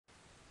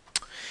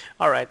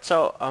All right,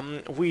 so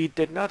we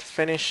did not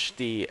finish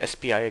the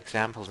SPI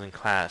examples in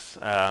class.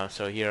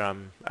 So here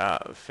I'm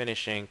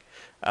finishing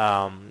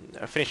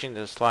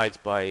the slides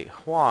by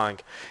Huang,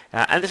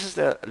 and this is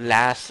the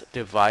last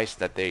device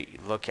that they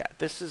look at.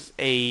 This is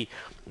a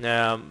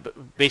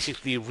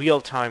basically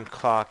real-time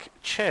clock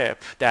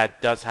chip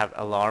that does have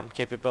alarm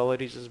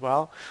capabilities as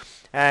well.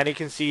 And you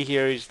can see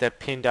here is the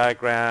pin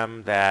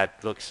diagram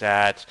that looks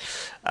at,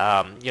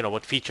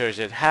 what features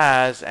it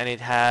has, and it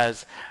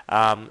has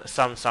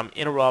some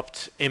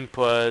interrupt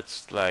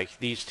inputs like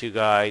these two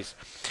guys,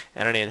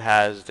 and then it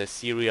has the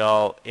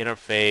serial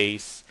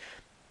interface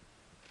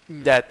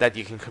that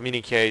you can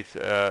communicate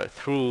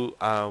through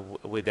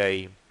with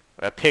a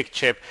PIC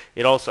chip.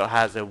 It also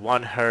has a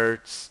 1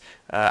 Hz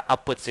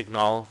output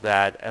signal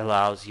that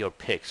allows your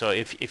PIC. So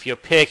if your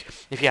PIC,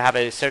 if you have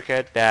a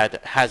circuit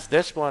that has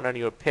this one on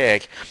your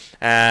PIC,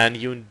 and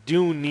you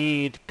do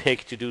need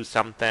PIC to do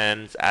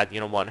something at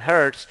 1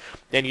 Hz,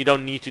 then you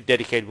don't need to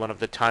dedicate one of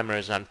the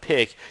timers on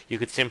PIC. You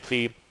could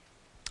simply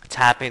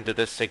tap into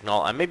this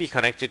signal and maybe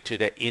connect it to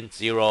the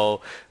int0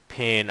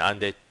 pin on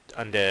the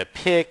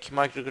PIC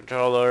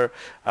microcontroller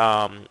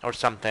or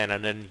something,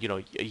 and then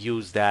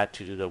use that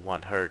to do the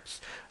 1 Hz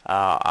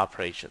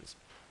operations.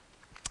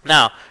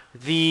 Now,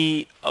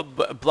 the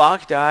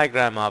block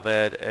diagram of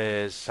it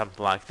is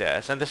something like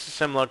this, and this is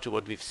similar to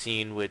what we've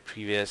seen with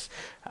previous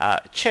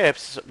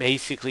chips. So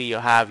basically, you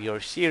have your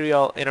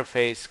serial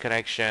interface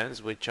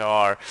connections, which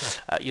are,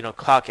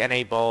 clock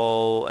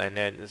enable, and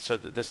then so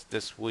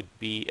this would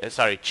be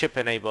chip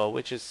enable,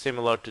 which is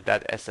similar to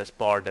that SS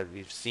bar that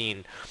we've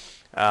seen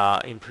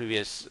in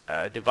previous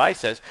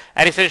devices.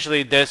 And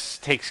essentially, this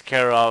takes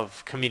care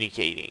of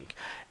communicating.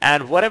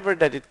 And whatever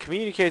that it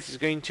communicates is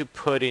going to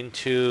put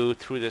into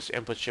through this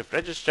input shift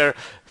register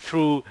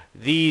through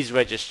these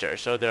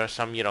registers. So there are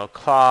some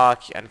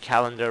clock and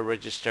calendar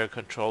register,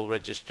 control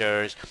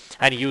registers,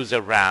 and user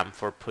RAM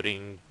for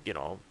putting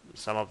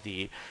some of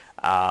the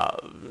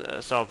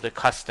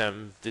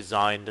custom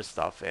designed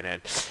stuff in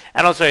it.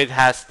 And also it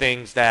has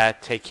things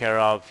that take care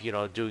of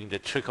doing the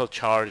trickle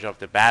charge of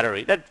the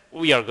battery that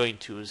we are going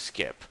to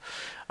skip.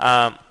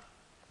 So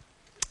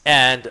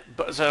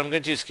I'm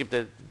going to skip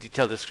the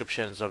detailed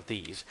descriptions of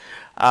these.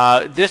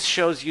 This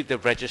shows you the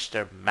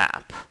register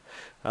map.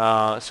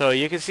 So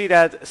you can see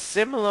that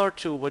similar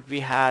to what we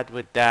had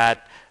with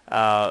that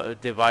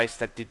device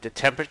that did the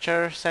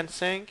temperature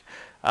sensing,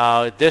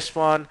 this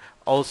one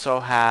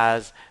also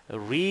has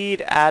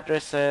read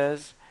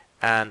addresses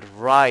and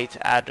write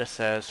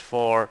addresses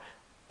for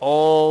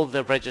all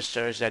the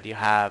registers that you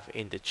have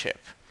in the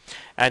chip.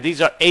 And these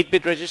are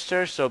 8-bit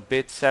registers, so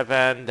bit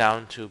 7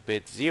 down to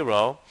bit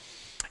 0.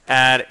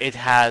 And it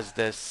has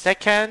the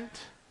second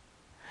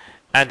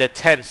and the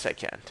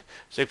 10-second.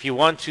 So if you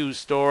want to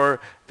store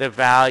the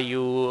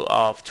value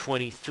of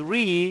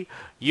 23,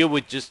 you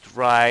would just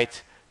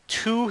write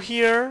 2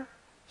 here.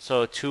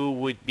 So 2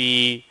 would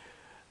be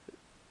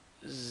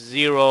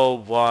 0,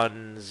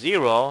 1,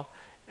 0.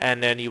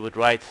 And then you would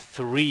write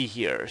 3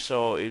 here.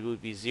 So it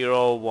would be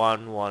 0,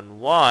 1, 1,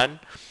 1.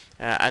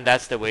 And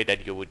that's the way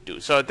that you would do.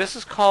 So this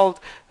is called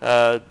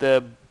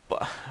the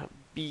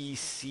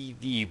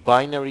BCD,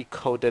 binary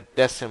coded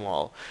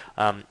decimal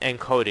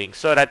encoding,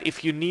 so that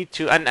if you need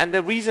to, and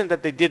the reason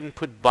that they didn't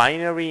put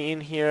binary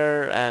in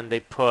here and they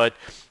put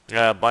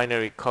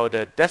binary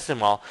coded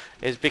decimal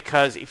is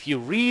because if you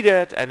read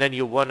it and then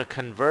you want to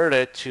convert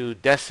it to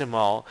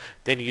decimal,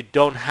 then you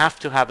don't have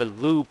to have a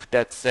loop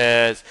that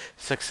says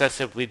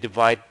successively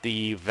divide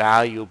the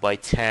value by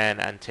 10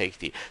 and take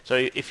the.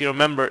 So if you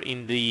remember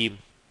in the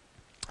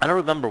I don't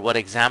remember what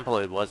example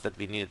it was that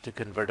we needed to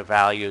convert a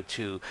value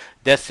to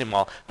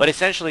decimal, but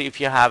essentially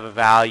if you have a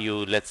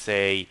value, let's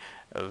say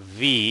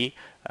V,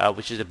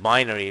 which is a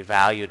binary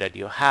value that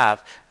you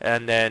have,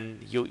 and then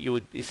you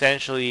would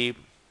essentially,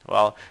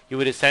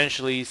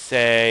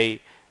 say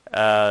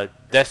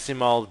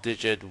decimal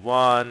digit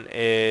 1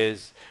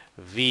 is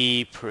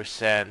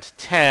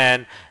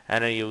V%10,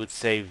 and then you would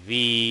say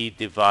V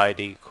divide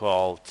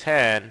equal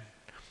 10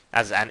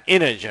 as an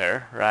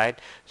integer, right?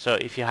 So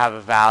if you have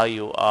a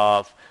value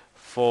of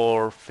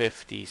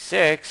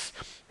 456,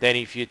 then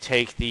if you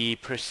take the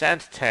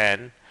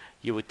 %10,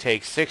 you would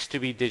take 6 to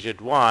be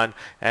digit 1,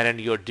 and then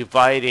you're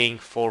dividing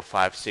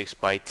 456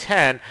 by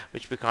 10,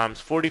 which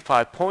becomes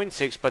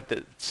 45.6,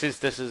 but since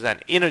this is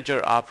an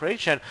integer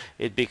operation,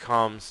 it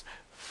becomes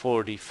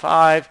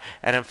 45,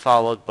 and then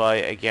followed by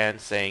again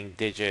saying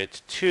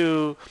digit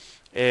 2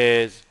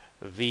 is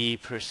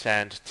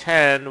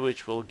V%10,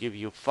 which will give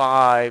you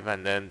 5,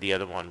 and then the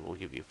other one will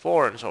give you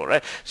 4, and so on,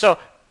 right? So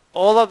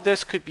all of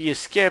this could be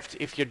skipped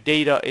if your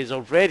data is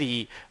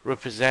already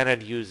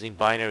represented using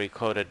binary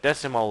coded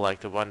decimal like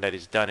the one that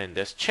is done in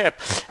this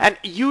chip. And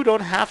you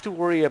don't have to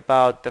worry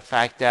about the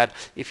fact that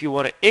if you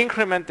want to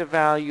increment the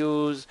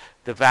values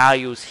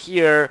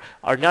here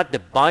are not the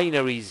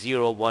binary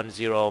 0, 1,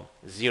 0,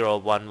 0,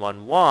 1,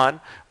 1, 1,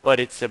 but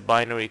it's a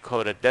binary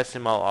coded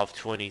decimal of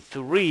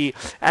 23.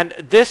 And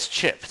this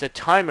chip, the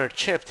timer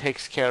chip,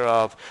 takes care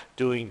of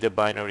doing the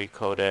binary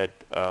coded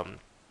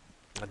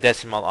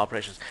decimal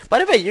operations. By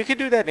the way, you can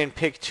do that in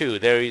PIC too.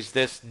 There is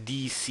this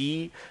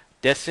DC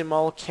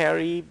decimal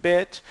carry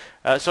bit.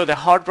 So the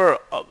hardware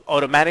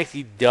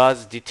automatically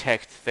does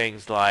detect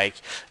things like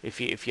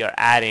if you're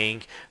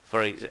adding,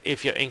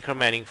 if you're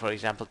incrementing, for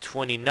example,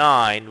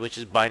 29, which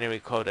is binary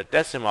coded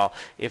decimal,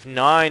 if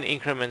 9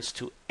 increments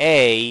to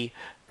A,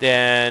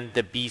 then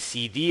the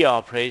BCD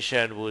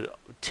operation would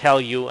tell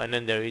you, and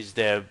then there is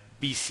the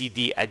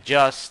BCD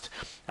adjust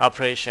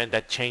operation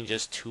that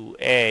changes to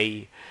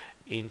A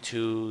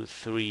into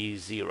 30.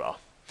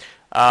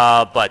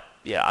 But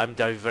yeah, I'm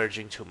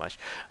diverging too much.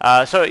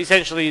 So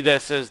essentially,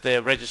 this is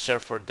the register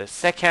for the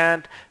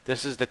second.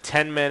 This is the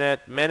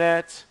 10-minute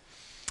minute.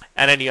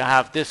 And then you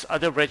have this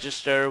other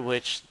register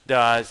which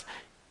does,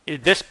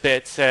 this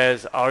bit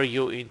says, are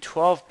you in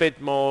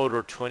 12-bit mode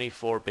or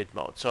 24-bit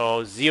mode?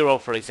 So 0,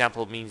 for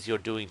example, means you're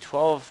doing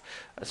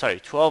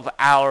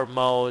 12-hour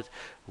mode.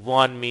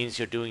 1 means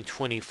you're doing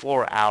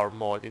 24-hour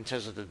mode in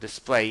terms of the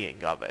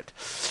displaying of it.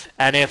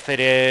 And if it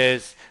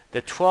is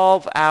the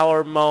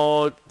 12-hour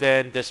mode,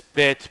 then this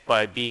bit,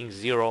 by being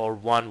 0 or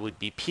 1, would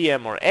be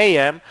PM or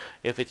AM.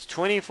 If it's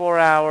 24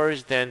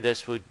 hours, then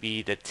this would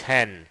be the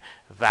 10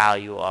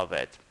 value of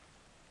it.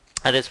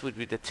 And this would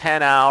be the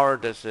 10 hour.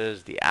 This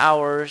is the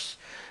hours.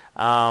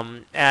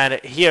 And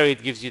here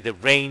it gives you the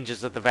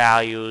ranges of the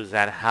values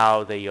and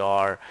how they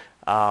are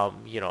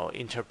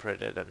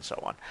interpreted and so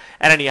on.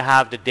 And then you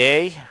have the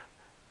day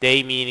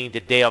meaning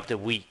the day of the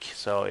week.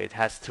 So it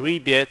has 3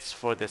 bits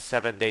for the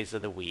 7 days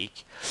of the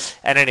week.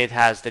 And then it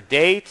has the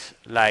date,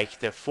 like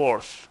the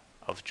 4th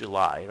of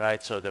July,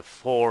 right? So the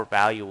 4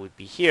 value would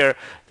be here.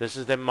 This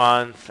is the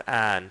month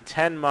and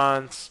 10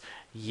 months,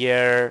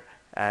 year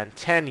and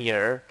 10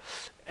 year.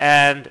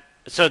 And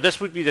so this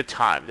would be the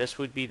time. This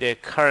would be the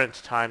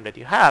current time that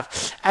you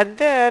have. And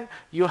then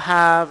you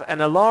have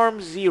an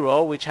alarm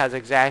 0, which has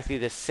exactly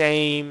the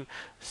same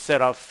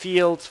set of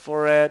fields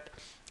for it,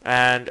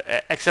 and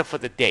except for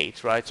the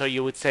date, right? So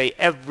you would say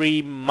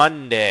every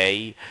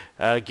Monday,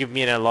 give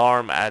me an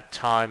alarm at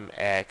time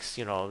X,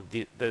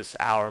 this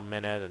hour,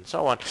 minute, and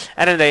so on.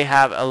 And then they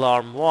have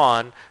alarm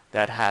 1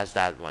 that has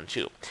that one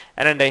too.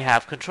 And then they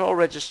have control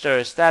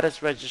register,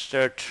 status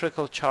register,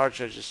 trickle charge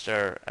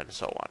register, and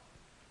so on.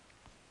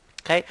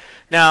 Okay,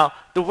 now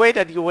the way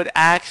that you would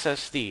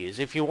access these,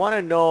 if you want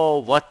to know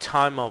what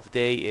time of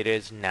day it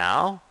is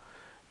now,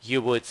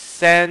 you would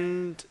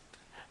send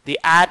the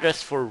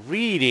address for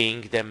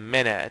reading the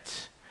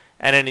minute,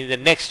 and then in the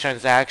next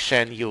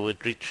transaction you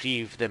would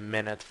retrieve the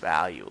minute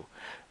value.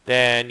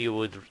 Then you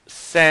would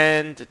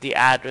send the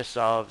address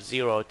of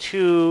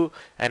 02,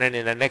 and then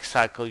in the next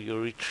cycle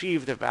you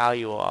retrieve the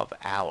value of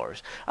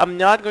hours. I'm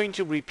not going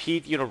to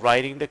repeat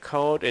writing the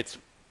code. It's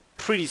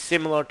pretty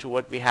similar to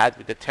what we had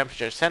with the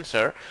temperature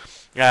sensor,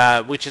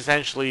 which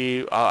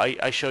essentially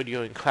I showed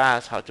you in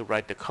class how to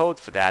write the code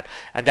for that,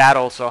 and that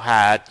also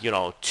had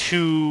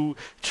 2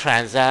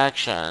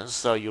 transactions.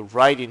 So you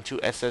write into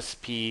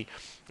SSP,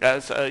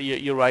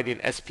 you write in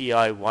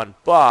SPI1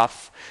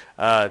 buff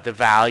the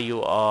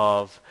value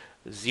of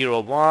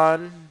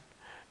 01.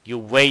 You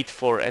wait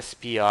for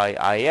SPI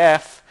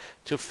IF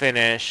to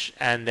finish,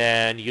 and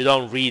then you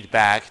don't read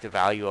back the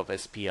value of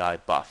SPI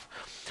buff.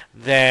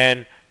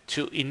 Then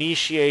to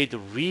initiate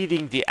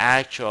reading the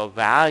actual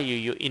value,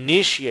 you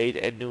initiate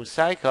a new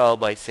cycle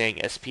by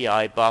saying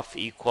SPI buff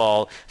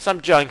equal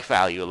some junk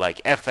value like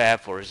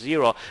FF or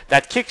 0.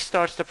 That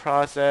kickstarts the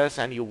process,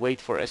 and you wait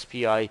for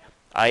SPI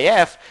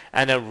IF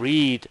and then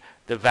read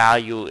the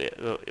value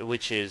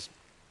which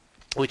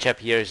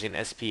appears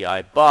in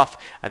SPI buff,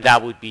 and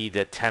that would be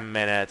the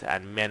 10-minute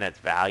and minute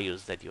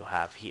values that you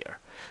have here.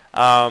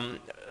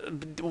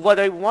 What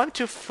I want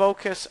to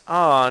focus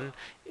on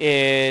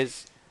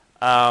is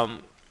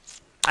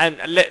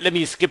and let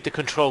me skip the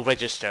control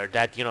register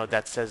that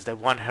that says that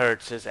 1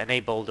 Hertz is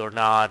enabled or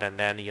not, and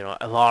then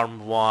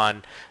alarm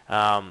 1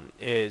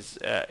 is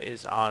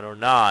on or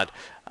not.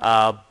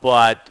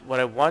 But what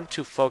I want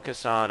to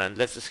focus on, and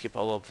let's skip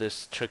all of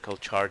this trickle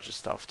charge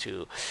stuff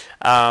too.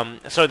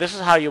 So this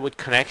is how you would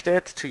connect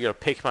it to your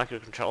PIC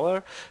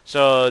microcontroller.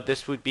 So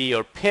this would be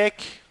your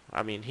PIC.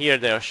 I mean, here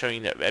they are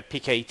showing a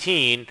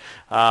PIC18,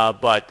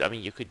 but I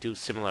mean you could do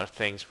similar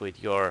things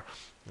with your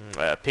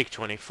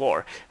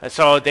PIC24.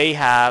 So they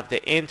have the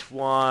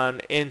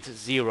int1,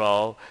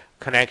 int0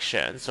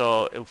 connection.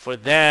 So for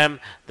them,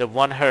 the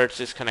 1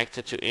 Hertz is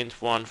connected to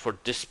int1 for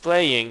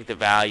displaying the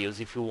values.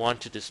 If you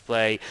want to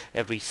display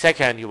every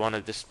second, you want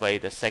to display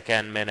the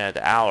second, minute,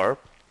 hour.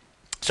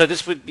 So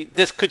this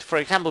could, for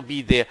example,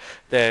 be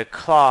the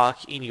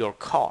clock in your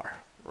car,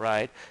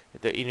 right?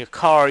 In your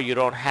car, you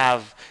don't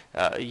have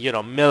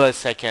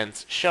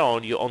milliseconds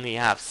shown. You only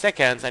have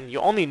seconds, and you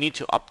only need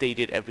to update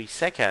it every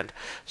second.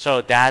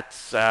 So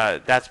that's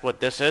what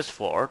this is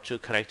for, to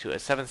connect to a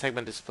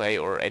 7-segment display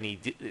or any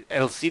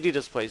LCD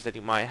displays that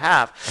you might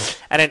have.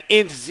 And then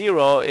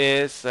int0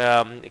 is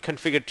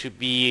configured to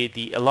be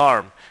the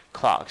alarm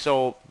clock.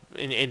 So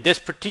in this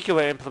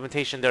particular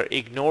implementation, they're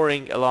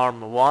ignoring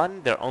alarm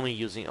 1. They're only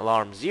using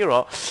alarm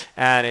 0,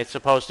 and it's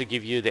supposed to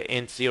give you the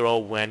int 0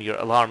 when your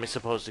alarm is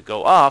supposed to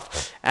go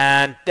off.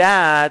 And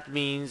that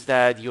means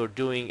that you're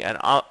doing an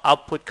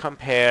output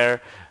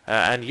compare.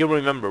 And you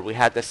remember we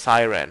had the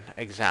siren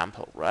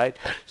example, right?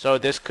 So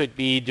this could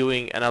be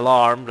doing an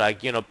alarm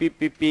like, beep,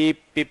 beep,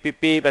 beep, beep,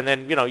 beep, beep, and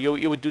then,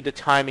 you would do the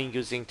timing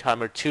using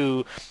timer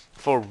 2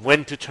 for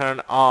when to turn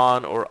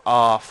on or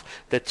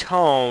off the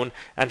tone.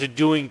 And to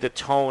doing the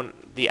tone,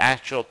 the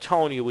actual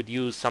tone, you would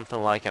use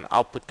something like an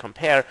output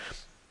compare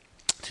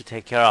to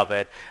take care of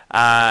it.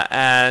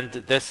 And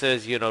this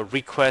is,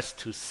 request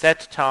to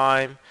set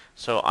time.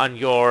 So on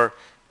your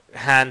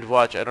hand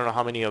watch, I don't know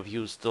how many of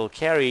you still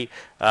carry,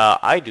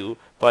 I do,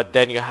 but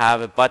then you have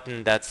a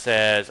button that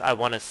says I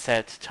want to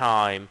set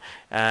time,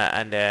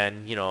 and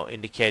then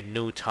indicate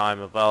new time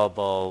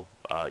available.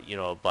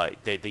 By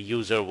the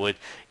user would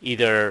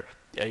either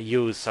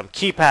use some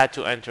keypad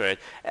to enter it.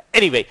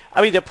 Anyway,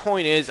 I mean, the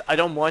point is, I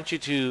don't want you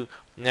to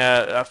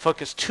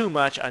focus too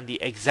much on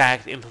the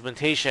exact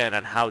implementation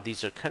and how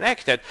these are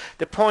connected.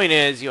 The point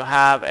is, you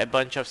have a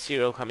bunch of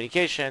serial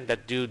communication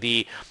that do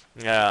the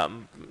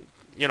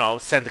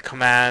send the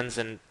commands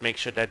and make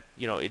sure that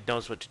it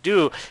knows what to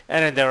do,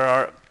 and then there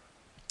are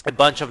a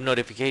bunch of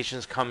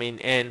notifications coming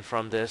in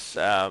from this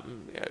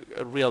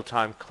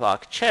real-time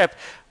clock chip.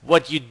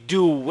 What you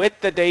do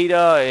with the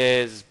data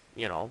is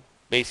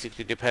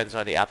basically depends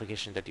on the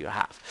application that you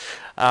have.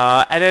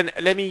 And then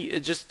let me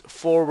just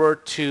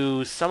forward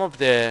to some of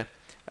the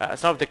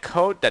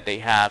code that they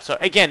have. So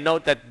again,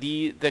 note that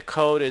the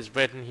code is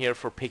written here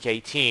for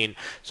PIC18.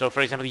 So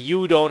for example,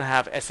 you don't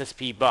have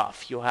SSP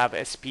buff, you have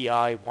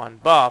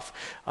SPI1 buff,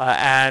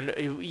 and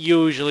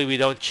usually we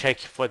don't check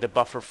for the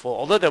buffer full.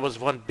 Although there was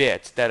one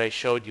bit that I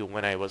showed you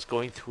when I was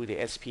going through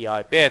the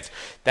SPI bits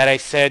that I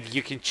said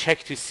you can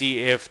check to see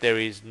if there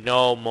is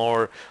no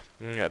more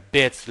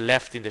bits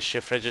left in the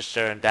shift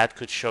register, and that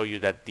could show you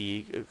that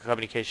the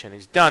communication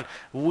is done.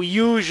 We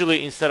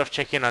usually, instead of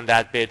checking on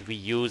that bit, we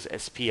use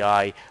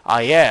SPI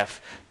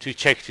IF to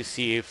check to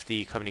see if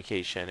the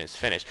communication is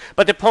finished.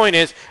 But the point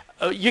is,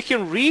 you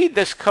can read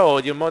this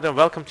code. You're more than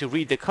welcome to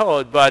read the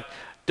code, but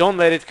don't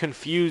let it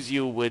confuse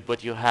you with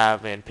what you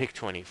have in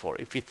PIC24.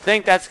 If you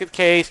think that's the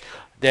case,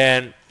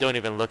 then don't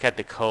even look at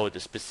the code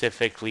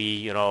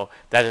specifically,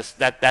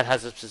 that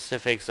has the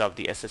specifics of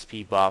the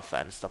SSP buff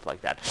and stuff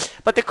like that.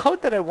 But the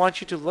code that I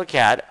want you to look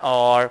at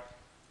are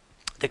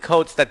the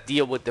codes that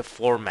deal with the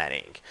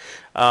formatting.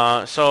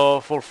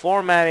 So for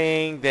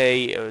formatting,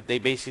 they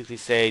basically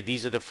say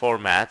these are the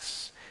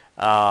formats,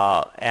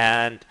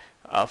 and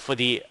for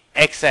the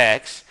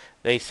XX,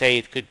 they say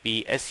it could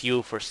be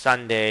SU for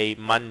Sunday,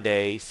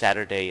 Monday,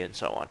 Saturday, and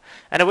so on.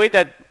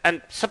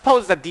 And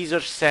suppose that these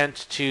are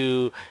sent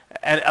to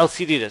an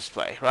LCD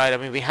display, right? I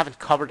mean, we haven't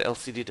covered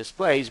LCD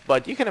displays,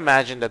 but you can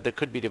imagine that there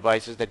could be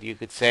devices that you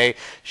could say,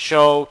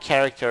 show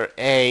character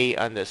A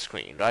on the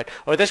screen, right?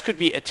 Or this could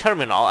be a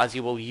terminal, as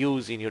you will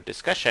use in your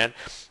discussion.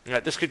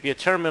 This could be a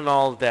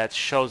terminal that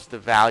shows the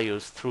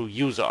values through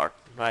USART,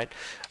 right?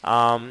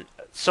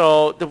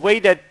 So the way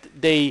that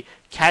they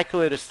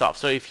calculate stuff,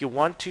 so if you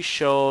want to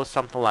show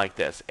something like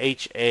this,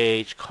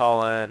 HH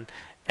colon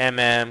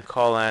MM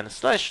colon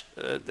slash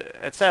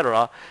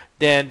etc.,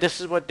 then this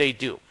is what they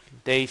do.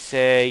 They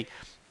say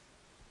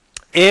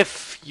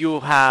if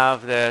you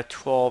have the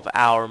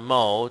 12-hour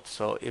mode,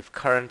 so if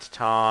current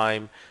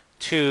time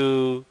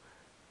to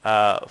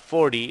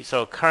 40,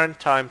 so current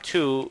time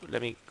to,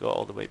 let me go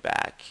all the way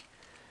back.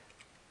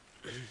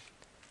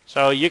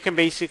 So you can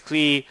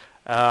basically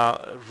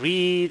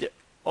read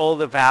all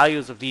the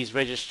values of these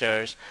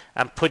registers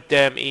and put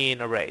them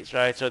in arrays,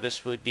 right? So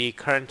this would be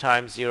current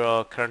time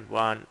 0, current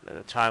 1,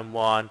 time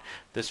 1.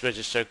 This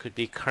register could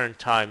be current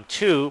time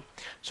 2.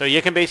 So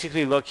you can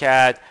basically look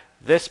at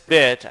this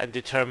bit and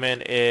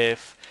determine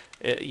if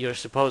you're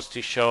supposed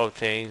to show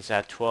things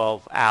at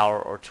 12-hour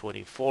or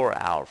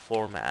 24-hour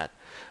format,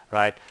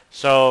 right?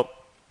 So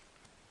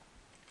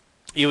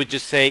you would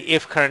just say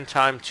if current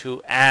time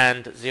to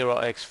and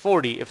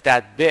 0x40, if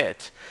that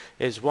bit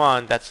is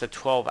 1, that's the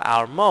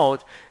 12-hour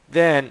mode,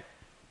 then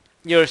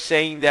you're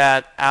saying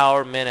that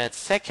hour, minute,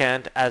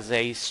 second as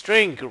a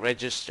string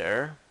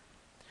register,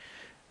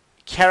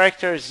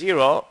 character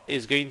 0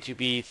 is going to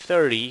be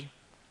 30.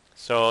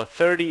 So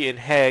 30 in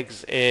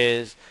hex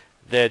is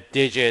the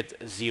digit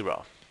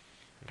 0.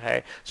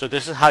 Okay, so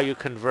this is how you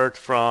convert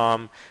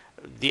from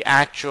the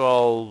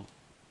actual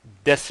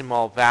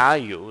decimal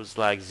values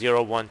like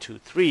 0, 1, 2,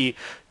 3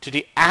 to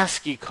the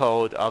ASCII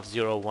code of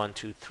 0, 1,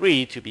 2,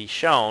 3 to be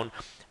shown.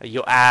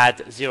 You add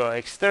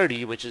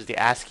 0x30, which is the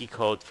ASCII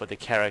code for the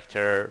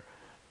character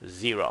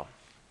 0,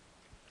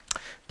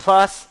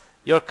 plus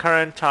your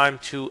current time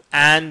to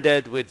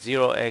ANDed with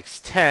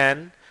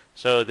 0x10.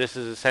 So this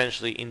is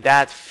essentially in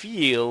that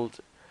field,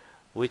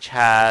 which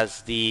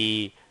has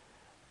the,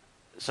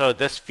 so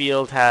this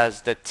field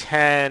has the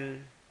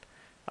 10,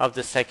 of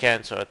the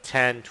second, so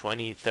 10,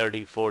 20,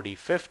 30, 40,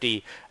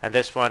 50, and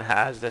this one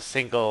has the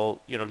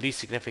single, least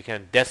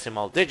significant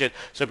decimal digit.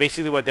 So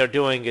basically what they're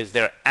doing is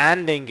they're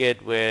ANDing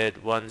it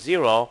with 1,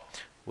 0,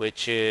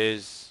 which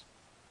is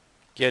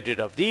get rid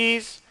of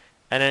these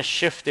and then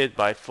shift it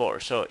by 4.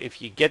 So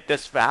if you get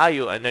this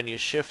value and then you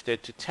shift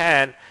it to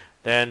 10,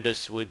 then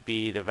this would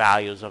be the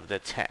values of the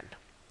 10.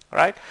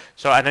 Right?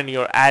 So and then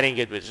you're adding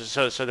it with,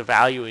 so the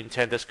value in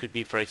 10, this could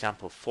be, for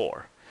example,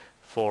 4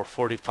 for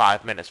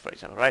 45 minutes, for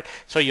example, right?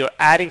 So you're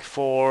adding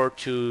 4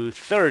 to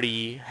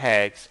 30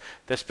 hex.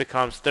 This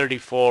becomes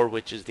 34,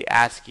 which is the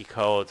ASCII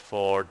code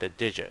for the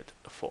digit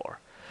 4.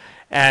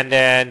 And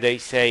then they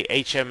say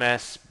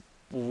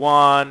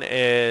HMS1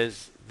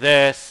 is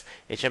this,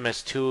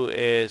 HMS2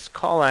 is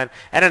colon,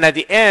 and then at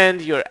the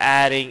end you're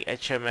adding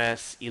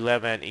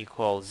HMS11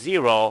 equals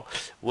 0,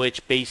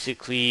 which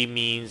basically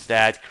means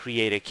that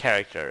create a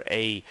character,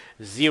 a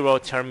 0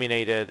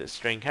 terminated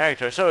string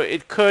character. So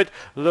it could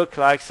look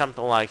like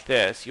something like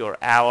this. Your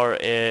hour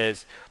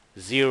is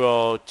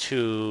 0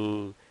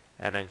 to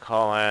and then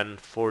colon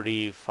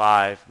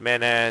 45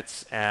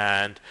 minutes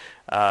and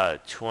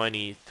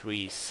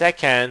 23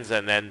 seconds,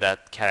 and then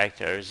that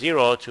character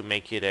 0 to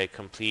make it a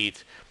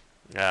complete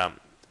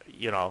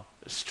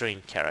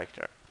string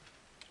character.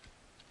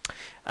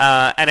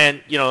 And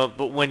then,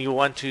 but when you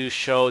want to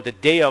show the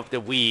day of the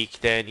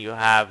week, then you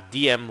have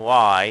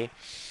DMY,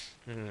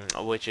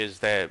 which is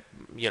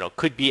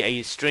could be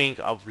a string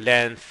of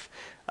length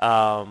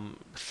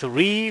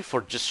 3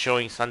 for just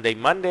showing Sunday,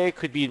 Monday.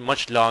 Could be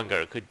much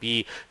longer. Could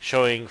be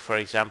showing, for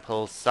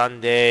example,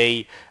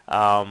 Sunday,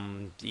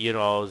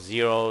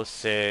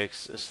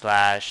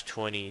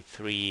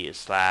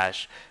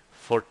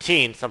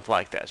 06/23/14, something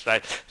like this,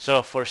 right?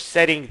 So for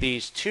setting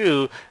these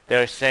two,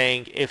 they're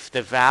saying if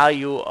the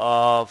value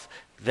of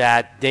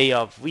that day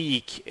of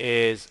week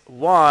is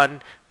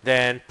 1,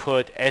 then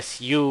put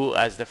SU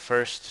as the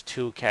first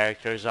two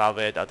characters of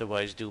it,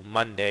 otherwise do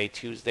Monday,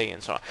 Tuesday,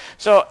 and so on.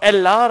 So a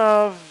lot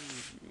of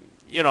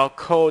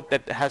code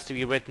that has to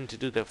be written to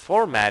do the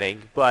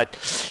formatting, but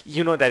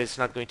that it's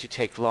not going to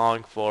take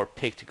long for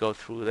Pig to go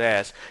through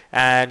this,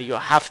 and you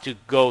have to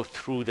go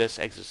through this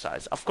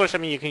exercise. Of course,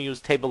 you can use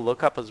table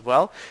lookup as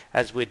well,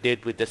 as we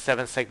did with the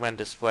 7-segment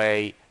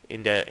display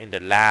in the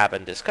lab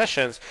and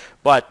discussions,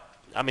 but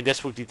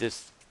this would be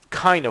this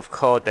kind of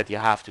code that you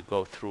have to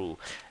go through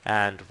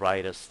and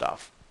write as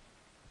stuff.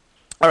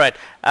 All right,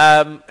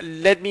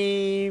 let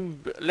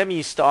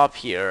me stop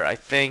here. I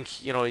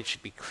think it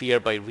should be clear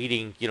by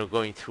reading,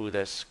 going through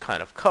this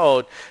kind of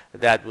code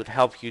that would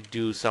help you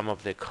do some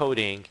of the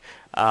coding,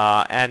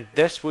 and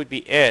this would be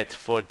it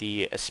for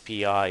the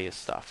SPI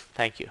stuff.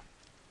 Thank you.